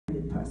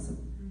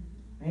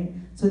right?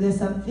 So there's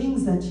some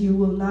things that you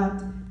will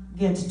not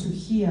get to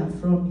hear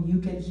from me. You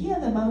can hear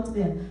them out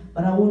there,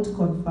 but I won't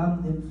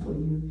confirm them for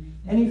you.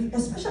 And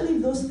especially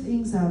if those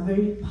things are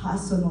very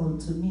personal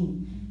to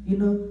me,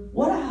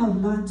 what I have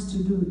learned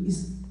to do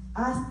is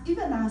ask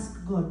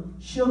God,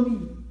 show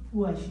me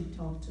who I should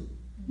talk to.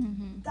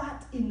 Mm-hmm.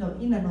 That in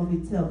and of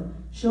itself,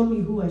 show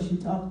me who I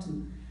should talk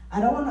to. I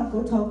don't want to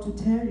go talk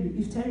to Terry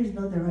if Terry is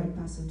not the right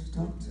person to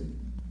talk to.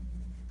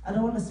 I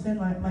don't want to spend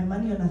my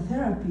money on a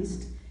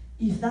therapist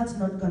if that's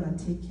not going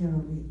to take care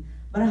of it.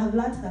 But I have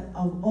learned that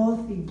of all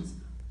things,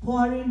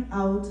 pouring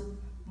out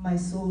my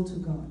soul to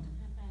God.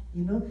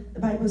 The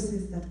Bible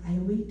says that I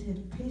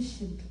waited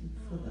patiently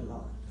for the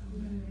Lord.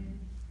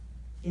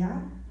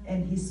 Yeah?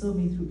 And He saw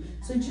me through.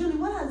 So Julie,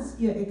 what has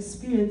your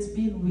experience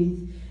been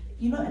with,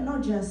 and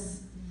not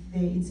just the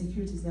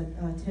insecurities that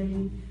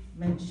Terry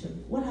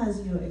mentioned. What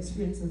has your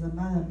experience as a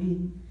mother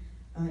been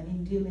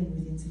in dealing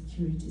with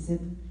insecurities?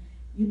 And,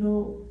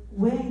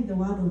 where in the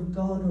Word of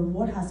God, or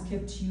what has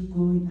kept you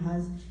going?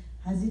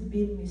 Has it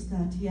been Mr.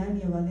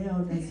 Tiani over there,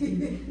 or does he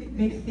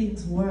make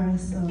things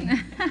worse?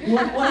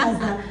 What has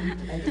that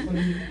looked like for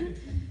you?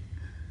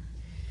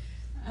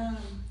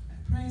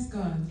 Praise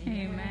God.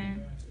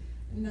 Amen.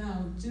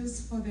 Now,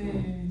 just for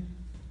the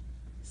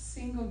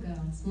single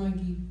girls,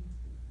 Maggie.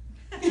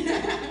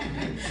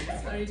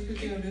 Sorry to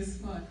put you on the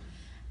spot.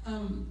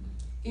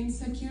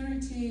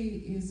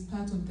 Insecurity is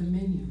part of the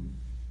menu.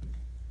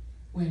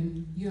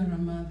 When you're a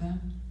mother,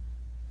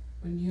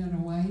 when you're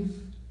a wife,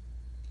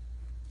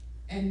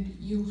 and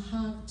you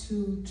have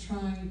to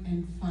try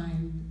and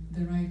find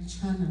the right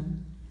channel,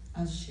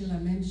 as Sheila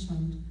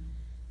mentioned,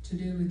 to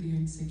deal with your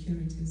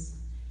insecurities.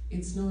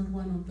 It's not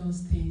one of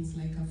those things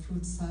like a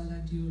fruit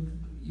salad,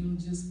 you'll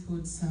just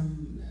put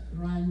some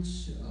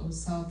ranch or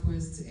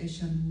Southwest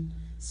Asian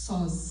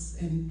sauce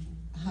and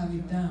have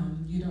it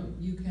down.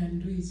 You can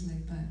do it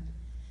like that.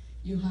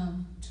 You have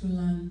to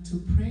learn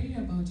to pray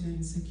about your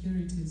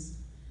insecurities.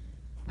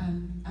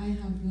 And I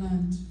have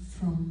learned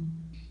from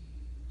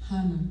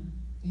Hannah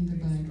in the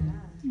Bible.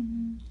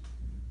 Mm-hmm.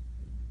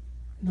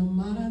 No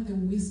matter the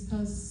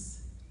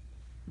whispers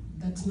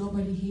that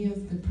nobody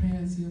hears the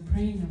prayers you're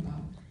praying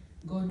about,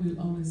 God will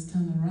always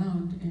turn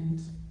around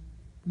and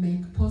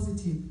make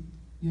positive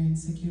your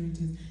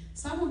insecurities.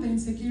 Some of the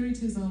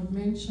insecurities I would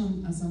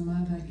mention as a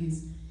mother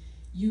is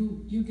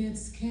you get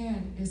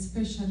scared,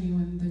 especially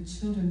when the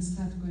children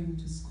start going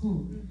to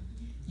school. Mm-hmm.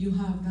 You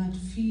have that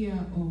fear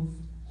of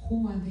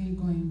who are they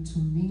going to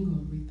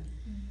mingle with.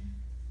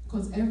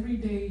 Because every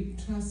day,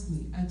 trust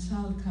me, a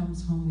child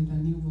comes home with a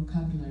new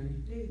vocabulary.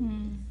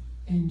 Mm.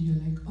 And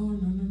you're like, oh,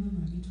 no,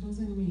 it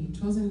wasn't me.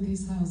 It wasn't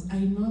this house. I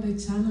know the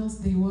channels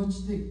they watch,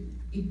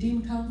 it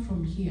didn't come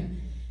from here.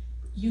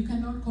 You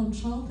cannot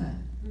control that.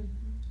 Mm-hmm.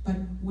 But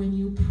when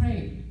you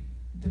pray,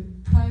 the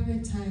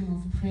private time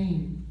of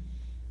praying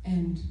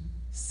and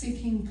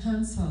seeking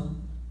counsel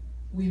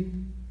with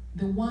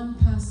the one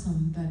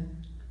person that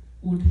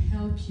would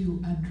help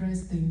you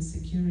address the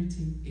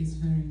insecurity is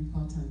very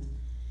important.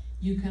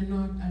 You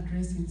cannot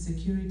address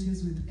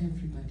insecurities with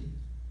everybody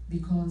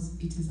because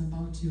it is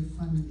about your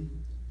family.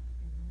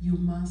 You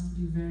must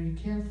be very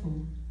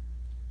careful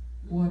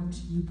what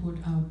you put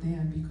out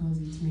there because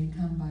it may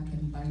come back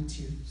and bite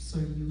you. So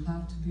you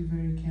have to be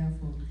very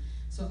careful.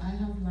 So I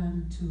have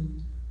learned to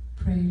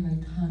pray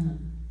like Hannah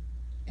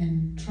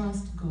and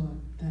trust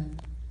God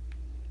that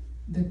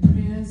the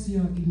prayers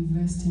you're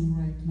investing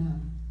right now,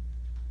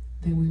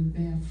 they will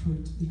bear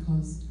fruit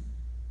because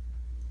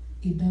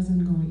it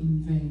doesn't go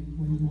in vain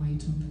when you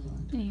wait on the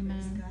Lord.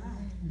 Amen.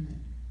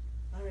 Amen.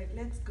 All right,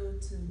 let's go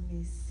to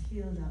Miss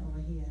Hilda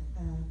over here.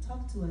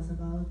 Talk to us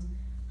about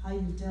how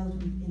you dealt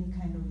with any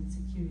kind of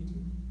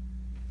insecurity.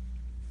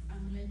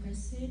 Like I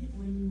said,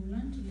 when you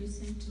learn to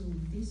listen to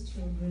these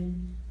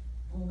children,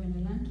 or when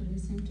I learn to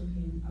listen to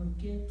him, I'll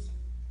get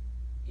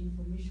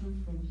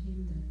information from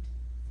him that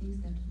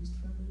things that he's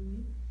struggling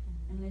with.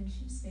 And like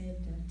she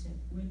said, that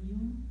when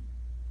you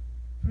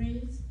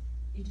praise,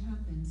 it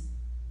happens.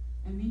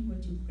 I mean,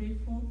 what you pray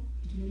for,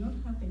 it will not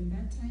happen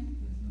that time,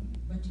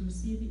 but you'll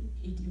see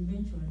it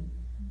eventually.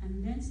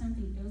 And then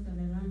something else that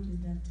I learned is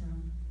that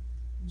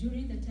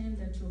during the time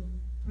that you're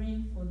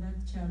praying for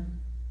that child,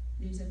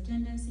 there's a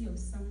tendency of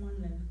someone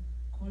like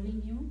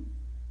calling you,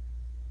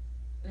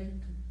 like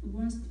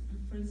once,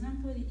 for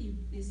example, if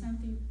there's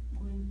something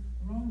going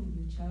wrong with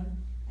your child,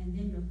 and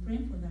then you're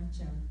praying for that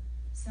child,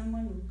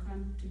 someone will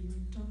come to you,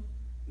 talk,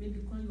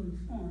 maybe call you on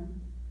the phone,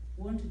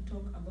 want to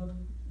talk about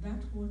that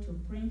what you're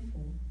praying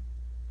for.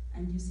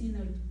 And you see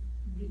now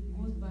it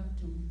goes back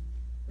to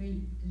where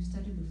you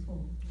started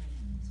before.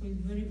 So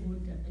it's very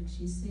good, like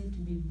she said, to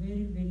be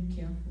very, very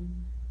careful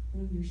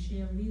whom you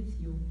share with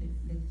you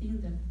the thing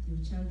that your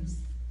child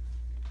is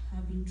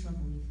having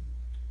trouble with.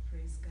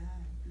 Praise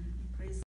God.